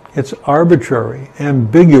 but it's arbitrary,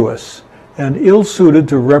 ambiguous, and ill-suited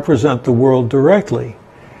to represent the world directly.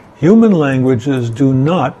 Human languages do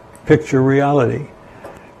not picture reality.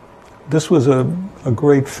 This was a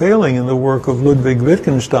great failing in the work of Ludwig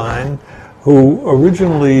Wittgenstein, who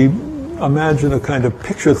originally imagined a kind of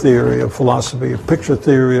picture theory of philosophy, a picture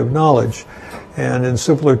theory of knowledge. And in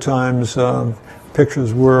simpler times,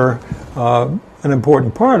 pictures were an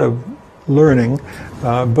important part of learning,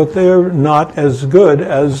 but they're not as good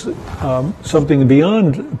as something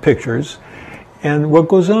beyond pictures. And what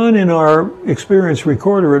goes on in our experience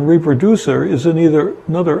recorder and reproducer is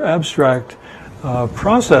another abstract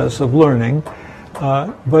process of learning,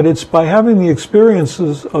 but it's by having the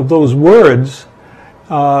experiences of those words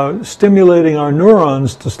stimulating our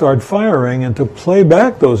neurons to start firing and to play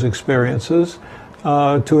back those experiences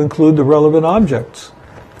to include the relevant objects.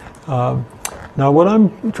 Now, what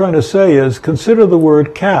I'm trying to say is, consider the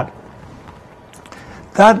word cat.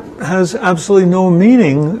 That has absolutely no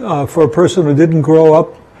meaning for a person who didn't grow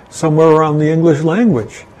up somewhere around the English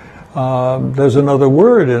language. There's another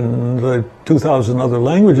word in the 2,000 other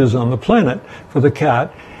languages on the planet for the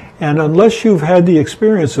cat. And unless you've had the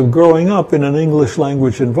experience of growing up in an English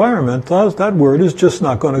language environment, that word is just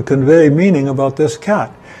not going to convey meaning about this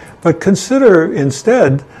cat. But consider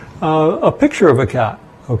instead a picture of a cat,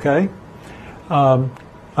 okay?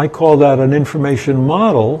 I call that an information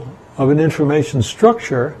model of an information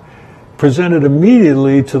structure presented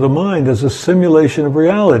immediately to the mind as a simulation of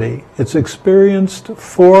reality. It's experienced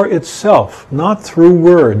for itself, not through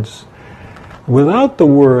words. Without the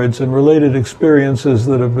words and related experiences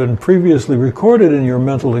that have been previously recorded in your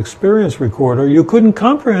mental experience recorder, you couldn't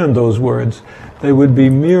comprehend those words. They would be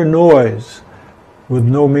mere noise with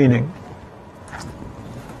no meaning.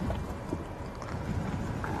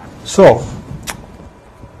 So,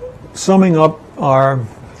 summing up our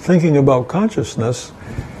thinking about consciousness,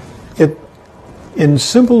 in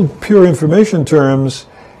simple, pure information terms,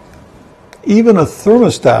 even a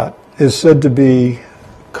thermostat is said to be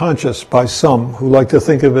conscious by some who like to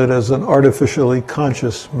think of it as an artificially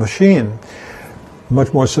conscious machine.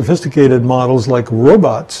 Much more sophisticated models like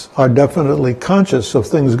robots are definitely conscious of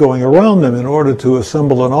things going around them in order to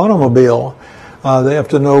assemble an automobile. They have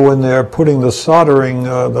to know when they're putting the soldering,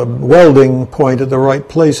 the welding point at the right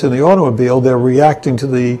place in the automobile, they're reacting to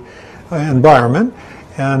the environment.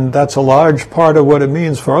 And that's a large part of what it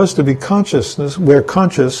means for us to be consciousness. We're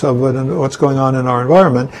conscious of what's going on in our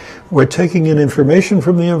environment. We're taking in information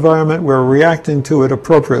from the environment. We're reacting to it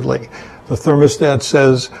appropriately. The thermostat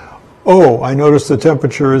says, oh, I notice the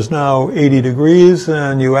temperature is now 80 degrees,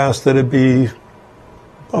 and you ask that it be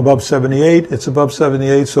above 78. It's above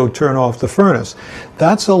 78, so turn off the furnace.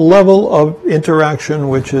 That's a level of interaction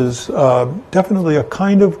which is definitely a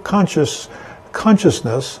kind of consciousness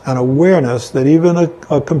and awareness that even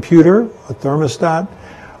a computer, a thermostat,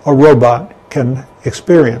 a robot can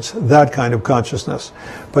experience that kind of consciousness.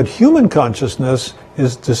 But human consciousness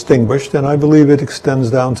is distinguished, and I believe it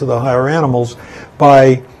extends down to the higher animals,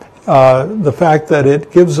 by the fact that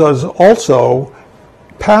it gives us also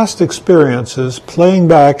past experiences playing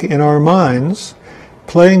back in our minds,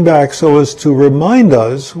 playing back so as to remind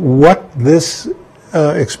us what this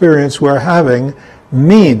experience we're having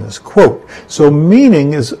means, quote. So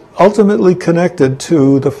meaning is ultimately connected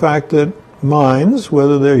to the fact that minds,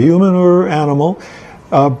 whether they're human or animal,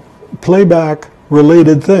 play back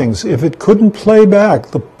related things. If it couldn't play back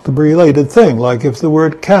the related thing, like if the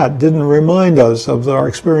word cat didn't remind us of our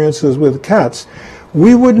experiences with cats,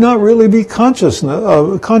 we would not really be conscious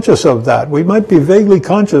of that. We might be vaguely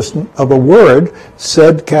conscious of a word,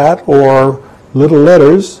 said cat or little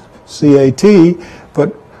letters, C-A-T,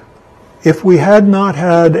 but if we had not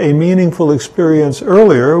had a meaningful experience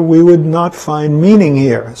earlier, we would not find meaning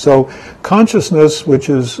here. So consciousness, which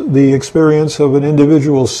is the experience of an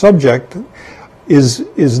individual subject,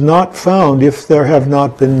 is not found if there have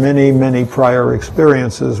not been many, many prior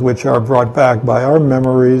experiences which are brought back by our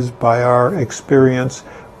memories, by our experience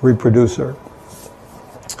reproducer.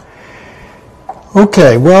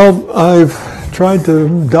 Okay, well, I've tried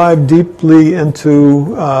to dive deeply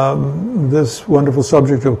into this wonderful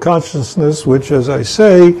subject of consciousness, which, as I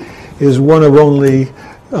say, is one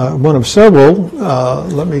of several.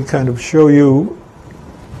 Let me kind of show you.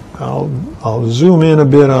 I'll zoom in a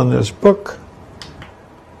bit on this book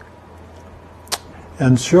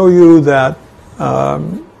and show you that I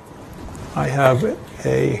have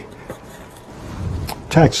a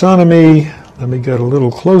taxonomy. Let me get a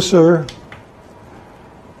little closer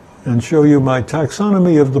and show you my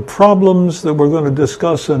taxonomy of the problems that we're going to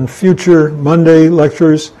discuss in future Monday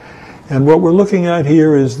lectures. And what we're looking at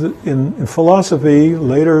here is that in philosophy,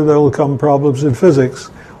 later there will come problems in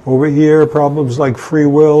physics. Over here, problems like free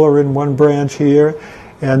will are in one branch here,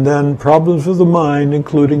 and then problems of the mind,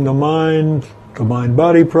 including the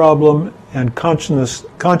mind-body problem, and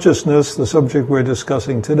consciousness, the subject we're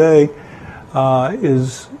discussing today,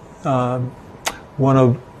 is one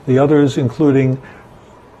of the others, including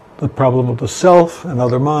the problem of the self and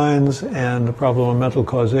other minds, and the problem of mental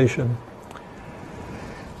causation.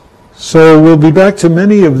 So we'll be back to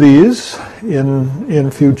many of these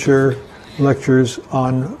in future lectures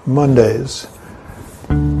on Mondays.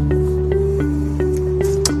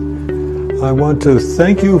 I want to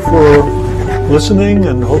thank you for listening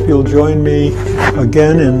and hope you'll join me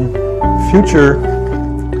again in future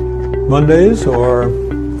Mondays or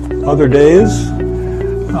other days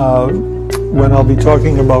when I'll be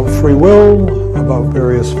talking about free will, about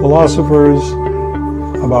various philosophers,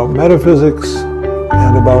 about metaphysics,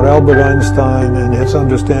 and about Albert Einstein and his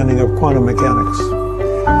understanding of quantum mechanics.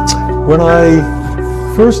 When I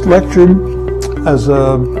first lectured as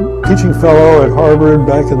a teaching fellow at Harvard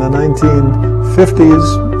back in the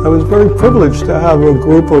 1950s, I was very privileged to have a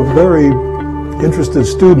group of very interested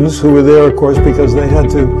students who were there, of course, because they had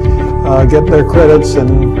to get their credits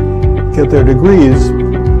and get their degrees.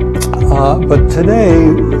 But today,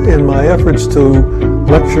 in my efforts to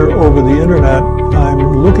lecture over the internet,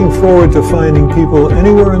 I'm looking forward to finding people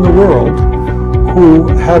anywhere in the world who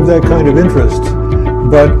have that kind of interest,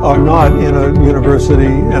 but are not in a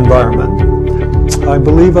university environment. I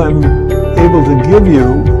believe I'm able to give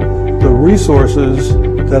you the resources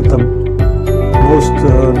that the most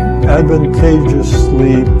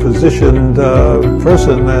advantageously positioned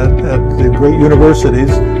person at the great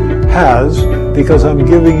universities has, because I'm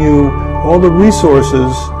giving you all the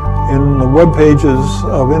resources in the web pages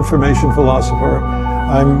of Information Philosopher.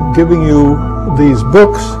 I'm giving you these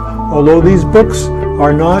books, although these books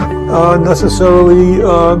are not necessarily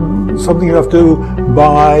something you have to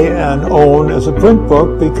buy and own as a print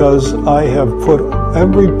book, because I have put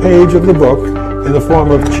every page of the book in the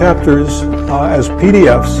form of chapters as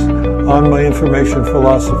PDFs on my Information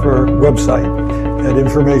Philosopher website at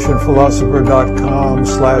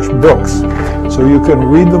informationphilosopher.com/books. So you can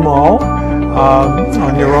read them all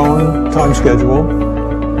on your own time schedule.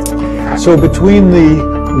 So between the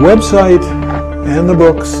website and the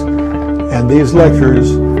books and these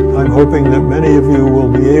lectures, I'm hoping that many of you will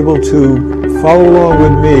be able to follow along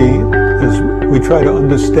with me as we try to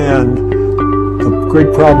understand the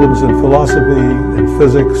great problems in philosophy, in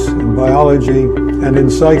physics, in biology, and in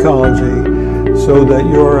psychology, so that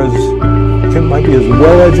you're might be as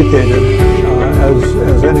well educated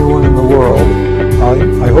as anyone in the world.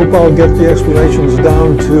 I hope I'll get the explanations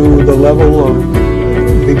down to the level of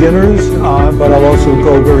beginners, but I'll also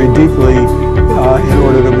go very deeply in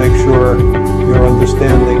order to make sure your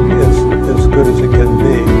understanding is as good as it can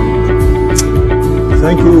be.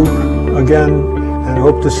 Thank you again, and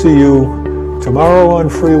hope to see you tomorrow on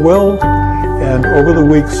free will, and over the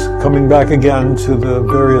weeks coming back again to the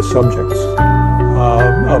various subjects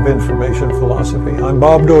of information philosophy. I'm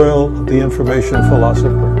Bob Doyle, the Information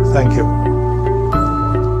Philosopher. Thank you.